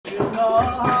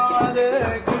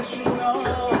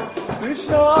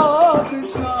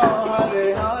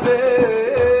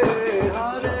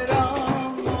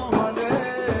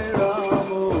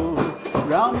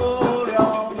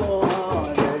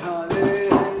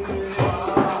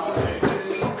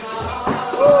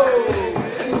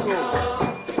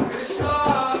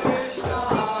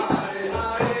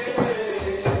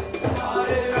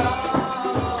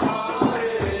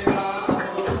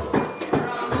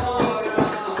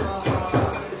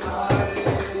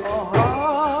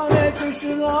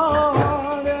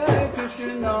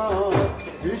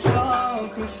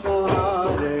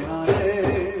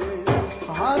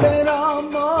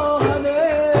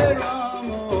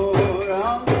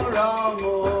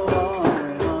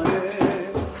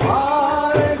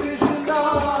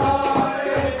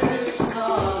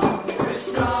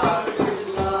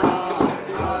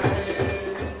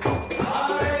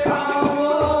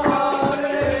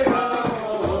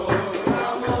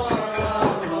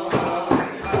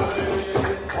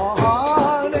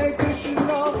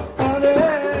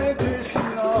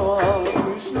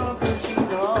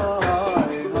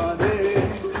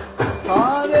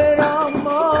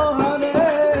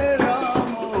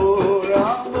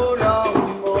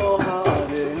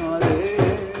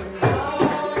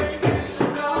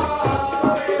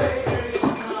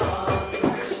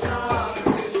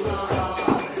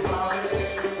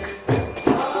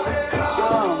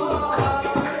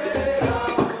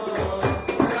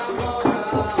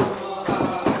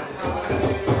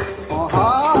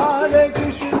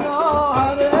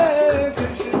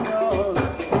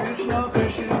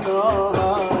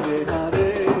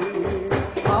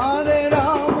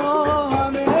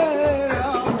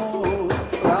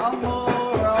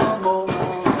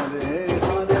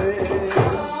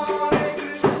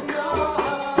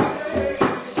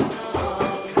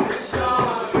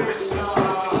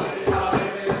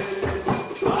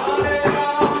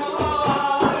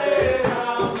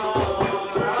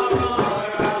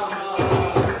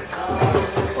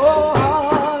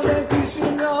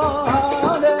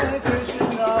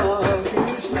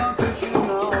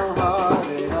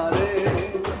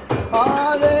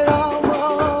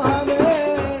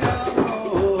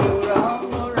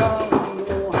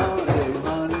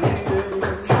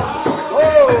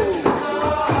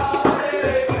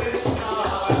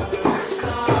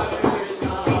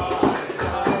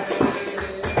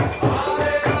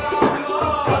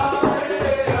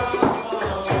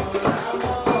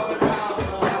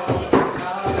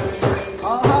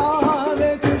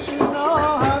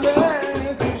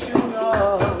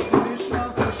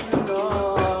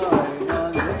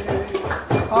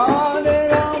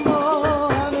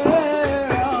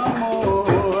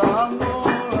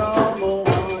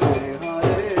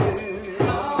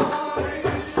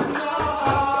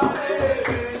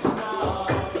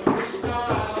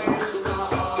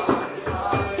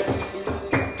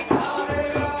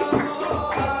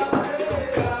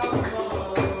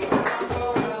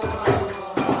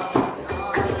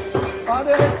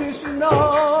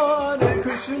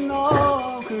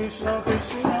Krishna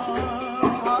Krishna,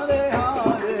 Hare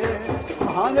Hare,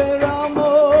 Hare Rama,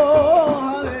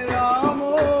 Hare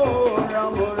Rama,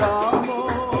 Rama Rama,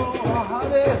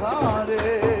 Hare Hare.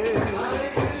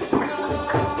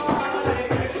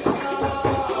 Hare Krishna,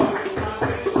 Krishna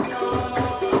Krishna,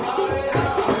 Hare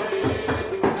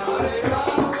Hare,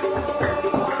 Hare Rama,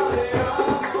 Hare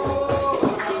Rama,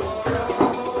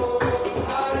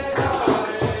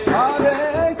 Rama Rama,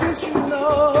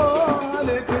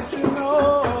 Hare Krishna,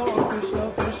 Krishna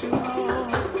Krishna,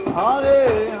 Hare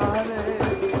Hare,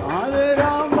 Hare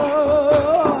Rama,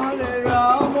 Hare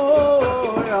Rama,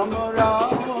 Rama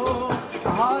Rama,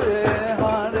 Hare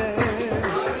Hare.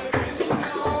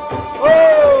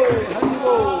 Oh, Hari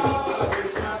Bol.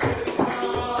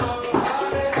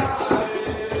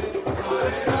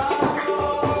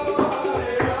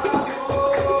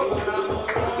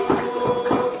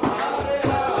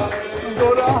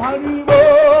 Gora Hari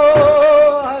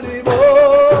Bol, Hari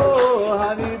Bol,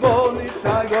 Hari Bol,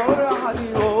 Nitya Gora Hari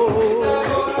Bol.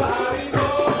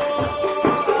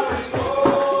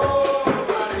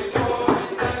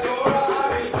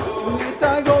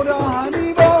 Nitya Gora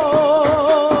Hari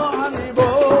Bol, Hari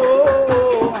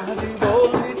Bol, Hari Bol,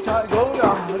 Nitya Gora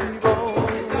Hari Bol.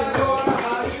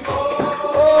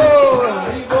 Oh,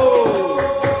 Hari Bol.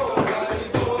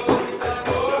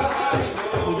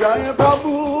 Jaya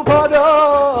Prabhupada,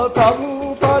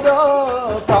 Prabhupada,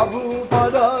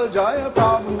 Prabhupada, Jaya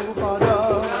Prabhupada.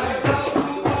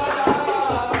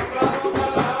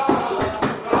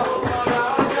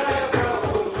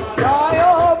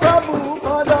 Jaya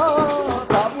Prabhupada,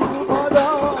 Prabhupada,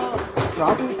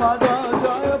 Prabhupada,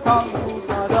 Jaya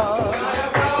Prabhupada.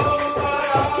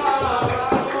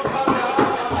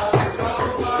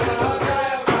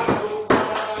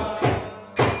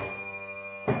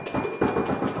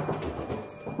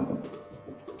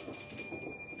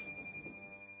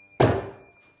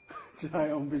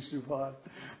 Jai Om Vishnupad,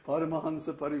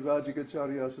 Paramahansa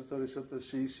Parivajikacharya Satarasata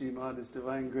Shri Srimad, His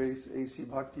Divine Grace, A.C.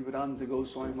 Bhaktivedanta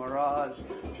Goswami Maharaj,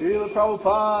 Srila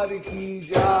Prabhupada Ki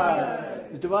Jai,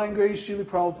 His Divine Grace, Srila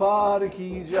Prabhupada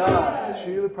Ki Jai,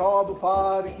 Srila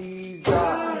Prabhupada Ki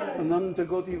Jai, Ananta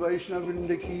Goti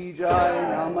Vaishnavrinda Ki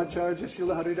Jai, Ramacharya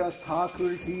Srila Haridas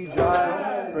Thakur Ki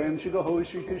Jai, Prem Shri Ho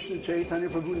Shri Krishna Chaitanya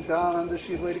Prabhu Nityananda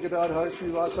Shri Advaita Gadadhar Sri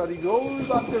Vasari Gaur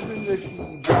Bhaktivinoda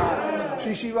Ki Jai,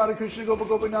 Shri Shri Radha Krishna Gopa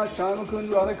Gopinath Shamakund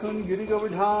Radhakund Giri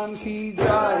Govardhan Ki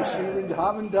Jai, Shri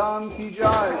Vrindavan Dham Ki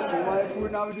Jai, Shri Mayapur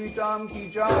Navadvitam Ki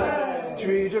Jai,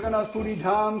 Shri Jagannath Puri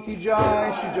Dham Ki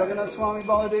Jai, Shri Jagannath Swami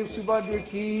Baladev Subhadra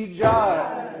Ki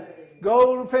Jai,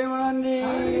 Gaur Premanandi.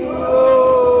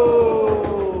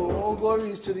 All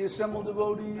glories to the assembled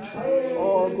devotees,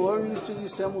 all glories to the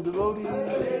assembled devotees,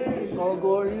 all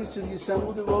glories to the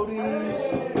assembled devotees.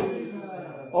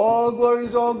 All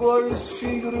glories to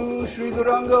Shri Guru, Shri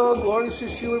Gauranga, glories to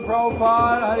Srila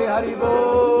Prabhupada, Hari Hari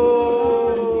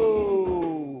Bol.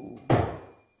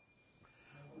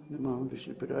 Namo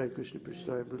Vishnu Padaya Krishna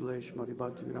Prasthaya Budalesh Mati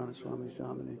Bhakti Vedanta Swami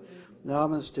Dhamane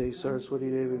Namaste Saraswati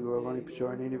Devi Gauravani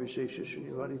Pacharnini Vishesha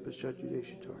Srinivadi Paschati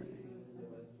Deshitarni.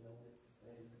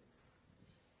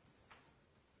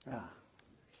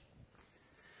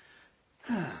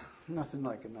 Nothing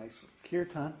like a nice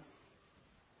kirtan.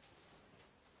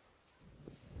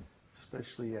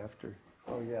 Especially after,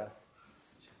 oh yeah,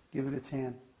 give it a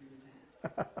tan.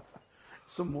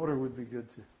 Some water would be good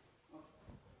too.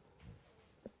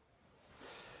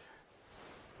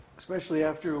 Especially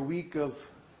after a week of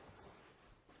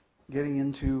getting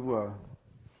into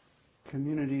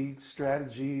community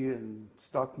strategy and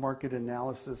stock market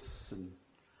analysis and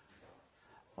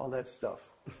all that stuff.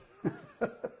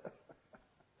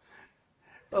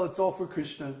 Well, it's all for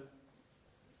Krishna.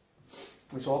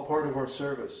 It's all part of our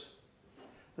service.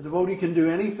 A devotee can do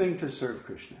anything to serve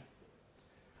Krishna.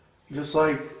 Just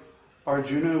like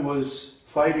Arjuna was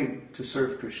fighting to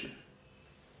serve Krishna.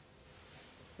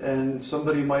 And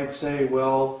somebody might say,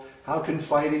 well, how can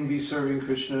fighting be serving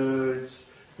Krishna? It's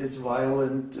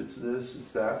violent, it's this,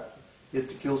 it's that. He had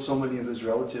to kill so many of his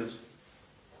relatives.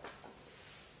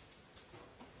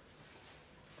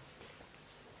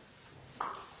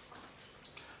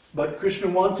 But Krishna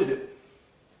wanted it.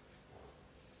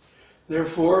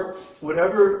 Therefore,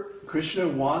 whatever Krishna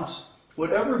wants,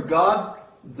 whatever God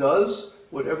does,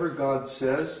 whatever God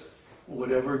says,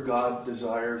 whatever God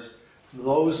desires,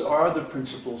 those are the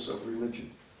principles of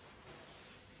religion.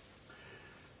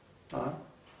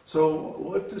 So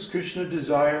what does Krishna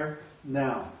desire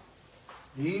now?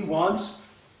 He wants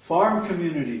farm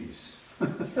communities.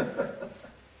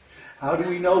 How do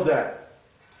we know that?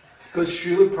 Because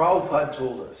Srila Prabhupada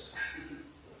told us.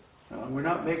 We're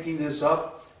not making this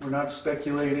up. We're not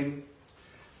speculating.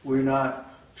 We're not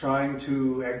trying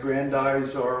to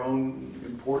aggrandize our own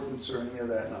importance or any of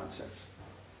that nonsense.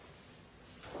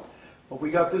 But we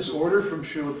got this order from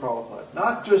Srila Prabhupada.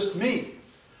 Not just me,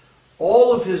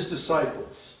 all of his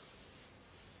disciples.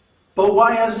 But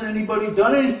why hasn't anybody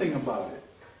done anything about it?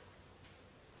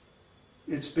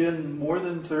 It's been more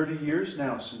than 30 years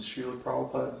now since Srila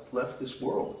Prabhupada left this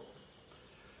world.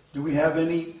 Do we have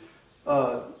any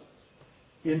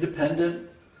independent,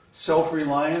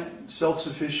 self-reliant,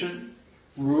 self-sufficient,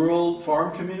 rural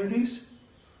farm communities?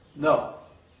 No,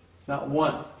 not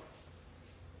one.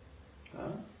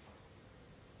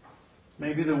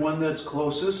 Maybe the one that's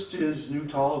closest is New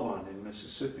Taliban in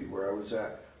Mississippi, where I was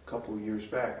at a couple of years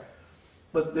back.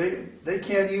 But they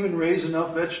can't even raise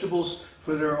enough vegetables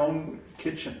for their own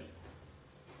kitchen,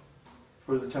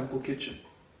 for the temple kitchen.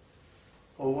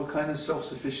 Well, what kind of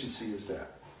self-sufficiency is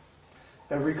that?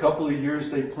 Every couple of years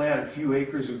they plant a few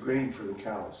acres of grain for the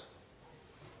cows.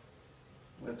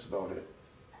 That's about it.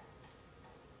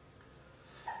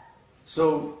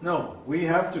 So, no, we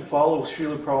have to follow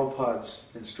Srila Prabhupada's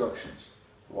instructions.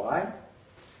 Why?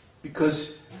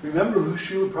 Because remember who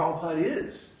Srila Prabhupada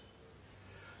is.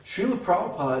 Srila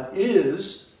Prabhupada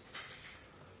is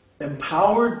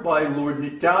empowered by Lord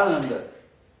Nityananda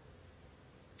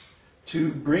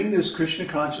to bring this Krishna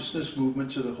consciousness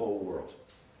movement to the whole world.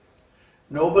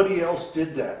 Nobody else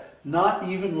did that. Not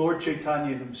even Lord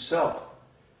Chaitanya himself.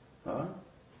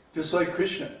 Just like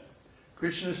Krishna.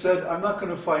 Krishna said, I'm not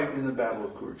going to fight in the battle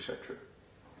of Kurukshetra.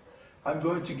 I'm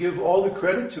going to give all the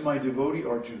credit to my devotee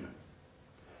Arjuna.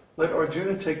 Let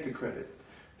Arjuna take the credit,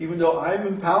 even though I'm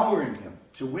empowering him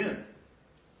to win.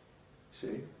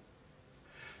 See?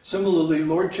 Similarly,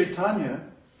 Lord Chaitanya,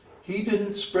 he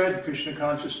didn't spread Krishna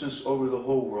consciousness over the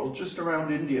whole world, just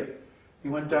around India. He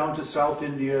went down to South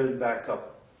India and back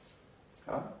up,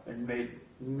 and made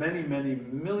many, many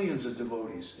millions of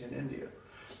devotees in India.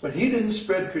 But he didn't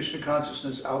spread Krishna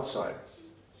consciousness outside.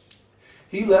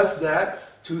 He left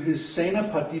that to his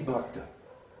Senapati Bhakta.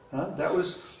 That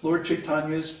was Lord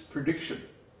Chaitanya's prediction,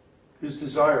 his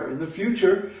desire. In the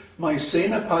future, my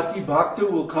Senapati Bhakta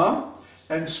will come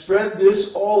and spread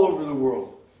this all over the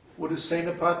world. What does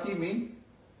Senapati mean?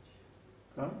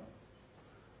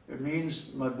 It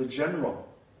means the general.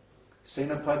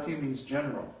 Senapati means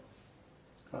general.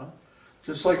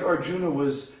 Just like Arjuna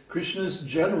was Krishna's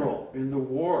general in the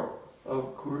war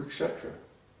of Kurukshetra,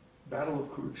 battle of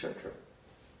Kurukshetra.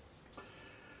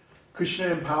 Krishna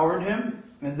empowered him,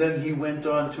 and then he went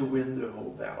on to win the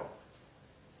whole battle.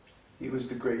 He was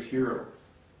the great hero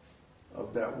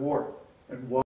of that war. And